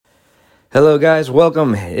Hello, guys.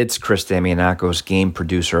 Welcome. It's Chris Damianakos, game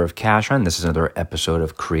producer of Cash On. This is another episode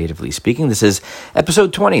of Creatively Speaking. This is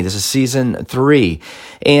episode 20. This is season 3.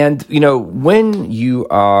 And, when you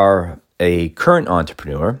are a current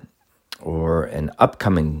entrepreneur or an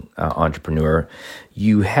upcoming entrepreneur,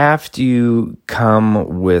 you have to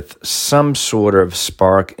come with some sort of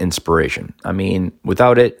spark inspiration. I mean,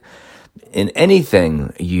 without it, in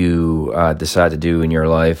anything you decide to do in your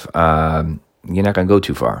life, you're not going to go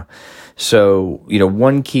too far. So,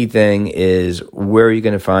 one key thing is where are you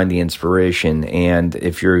going to find the inspiration? And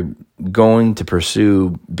if you're going to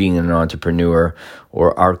pursue being an entrepreneur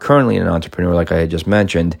or are currently an entrepreneur, like I had just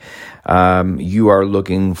mentioned, you are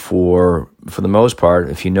looking for the most part,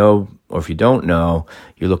 if you know or if you don't know,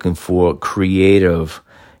 you're looking for creative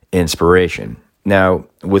inspiration. Now,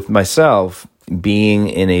 with myself being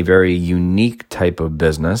in a very unique type of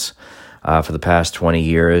business, for the past 20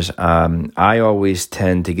 years, I always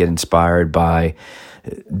tend to get inspired by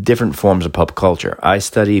different forms of pop culture. I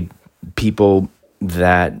study people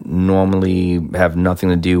that normally have nothing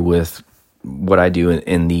to do with what I do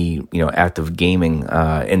in the active gaming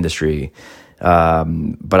industry,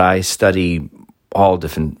 but I study all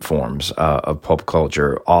different forms of pop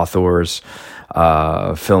culture: authors,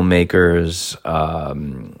 filmmakers,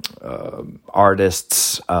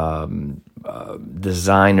 artists,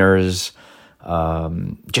 designers,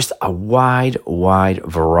 just a wide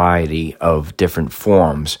variety of different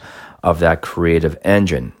forms of that creative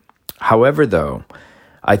engine. However, though,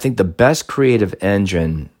 I think the best creative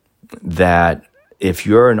engine that if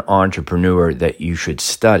you're an entrepreneur that you should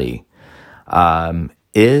study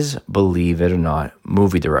is, believe it or not,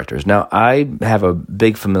 movie directors. Now, I have a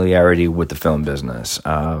big familiarity with the film business,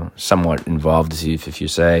 somewhat involved, if you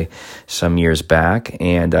say, some years back,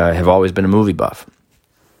 and have always been a movie buff.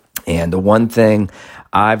 And the one thing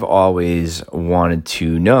I've always wanted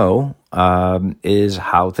to know is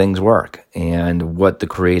how things work and what the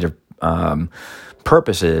creative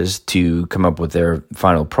purpose is to come up with their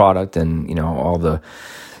final product and, all the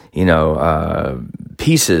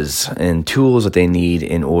pieces and tools that they need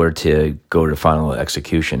in order to go to final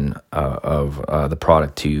execution of the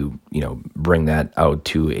product to, bring that out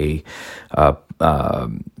to a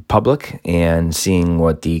public and seeing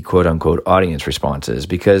what the quote-unquote audience response is.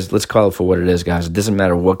 Because let's call it for what it is, guys. It doesn't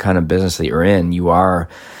matter what kind of business that you're in. You are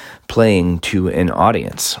playing to an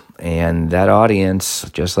audience. And that audience,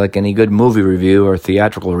 just like any good movie review or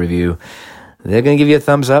theatrical review, they're going to give you a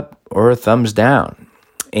thumbs up or a thumbs down.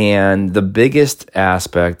 And the biggest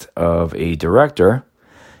aspect of a director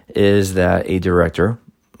is that a director,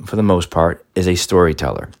 for the most part, is a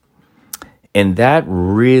storyteller. And that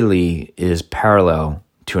really is parallel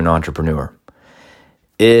to an entrepreneur.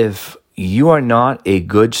 If you are not a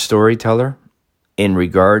good storyteller in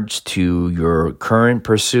regards to your current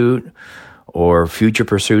pursuit or future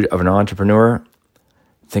pursuit of an entrepreneur,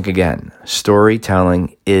 think again.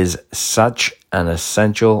 Storytelling is such an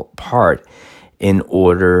essential part in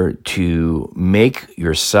order to make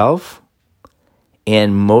yourself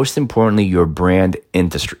and, most importantly, your brand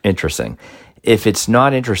interesting. If it's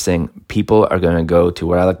not interesting, people are going to go to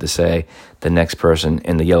what I like to say, the next person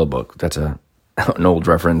in the yellow book. That's an old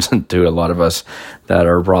reference to a lot of us that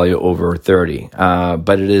are probably over 30,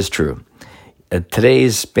 but it is true.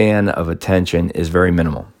 Today's span of attention is very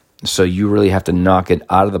minimal, so you really have to knock it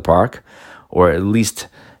out of the park, or at least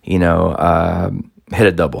hit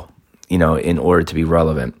a double, in order to be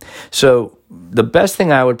relevant. So the best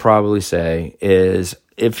thing I would probably say is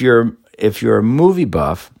if you're a movie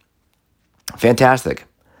buff, fantastic.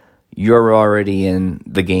 You're already in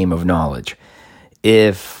the game of knowledge.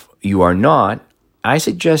 If you are not, I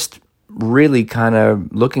suggest really kind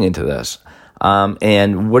of looking into this.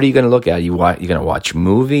 And what are you going to look at? You're going to watch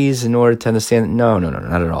movies in order to understand? No,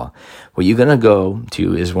 not at all. What you're going to go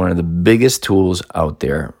to is one of the biggest tools out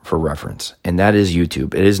there for reference, and that is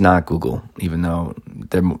YouTube. It is not Google, even though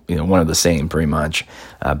they're one of the same pretty much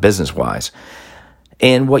business-wise.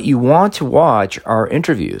 And what you want to watch are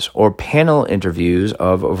interviews or panel interviews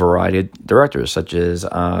of a variety of directors, such as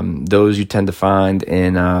those you tend to find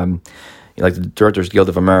in like the Directors Guild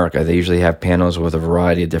of America. They usually have panels with a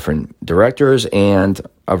variety of different directors and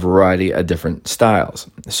a variety of different styles.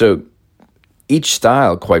 So each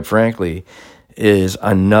style, quite frankly, is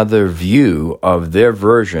another view of their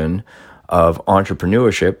version of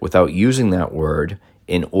entrepreneurship without using that word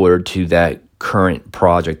in order to that current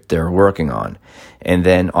project they're working on. And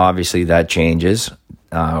then obviously that changes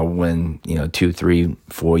when 2, 3,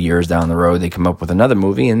 4 years down the road they come up with another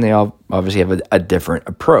movie, and they all obviously have a different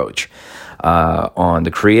approach on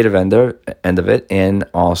the creative end of it, and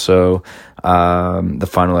also the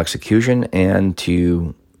final execution, and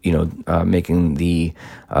to making the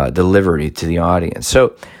delivery to the audience.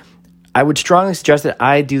 So I would strongly suggest that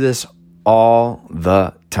I do this all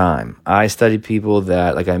the time. I study people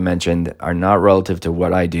that, like I mentioned, are not relative to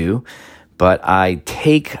what I do, but I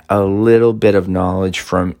take a little bit of knowledge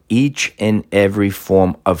from each and every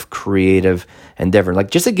form of creative endeavor.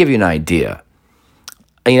 Like, just to give you an idea,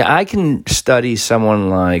 I can study someone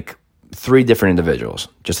like 3 different individuals,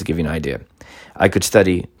 just to give you an idea. I could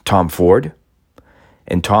study Tom Ford,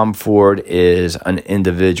 and Tom Ford is an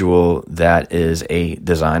individual that is a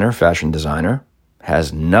designer, fashion designer,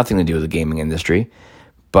 has nothing to do with the gaming industry,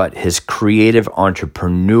 but his creative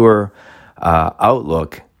entrepreneur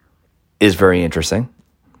outlook is very interesting.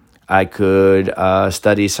 I could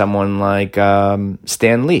study someone like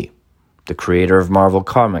Stan Lee, the creator of Marvel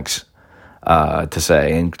Comics, and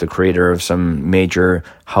the creator of some major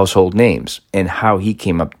household names, and how he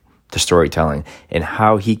came up to storytelling, and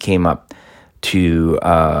how he came up to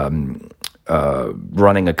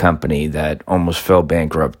running a company that almost fell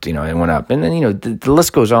bankrupt, and went up. And then, the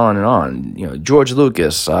list goes on and on. George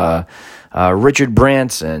Lucas, Richard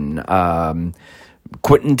Branson,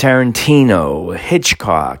 Quentin Tarantino,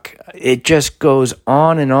 Hitchcock. It just goes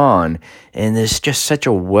on, and there's just such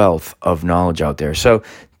a wealth of knowledge out there. So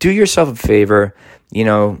do yourself a favor,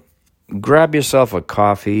 grab yourself a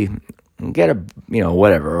coffee, get a,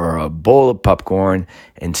 whatever, or a bowl of popcorn,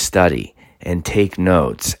 and study and take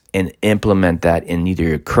notes and implement that in either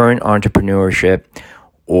your current entrepreneurship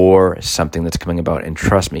or something that's coming about. And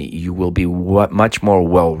trust me, you will be much more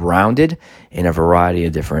well-rounded in a variety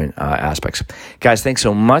of different aspects. Guys, thanks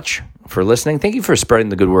so much for listening. Thank you for spreading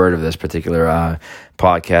the good word of this particular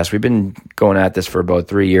podcast. We've been going at this for about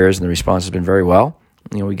 3 years, and the response has been very well.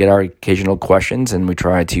 We get our occasional questions, and we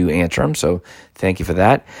try to answer them. So thank you for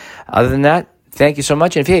that. Other than that, thank you so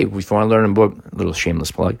much. And if you want to learn about, a little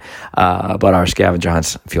shameless plug, about our scavenger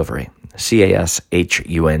hunts, feel free. CASHUNT.com.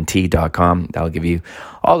 That'll give you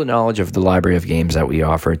all the knowledge of the library of games that we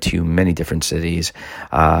offer to many different cities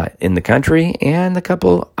in the country and a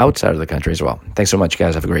couple outside of the country as well. Thanks so much,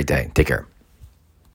 guys. Have a great day. Take care.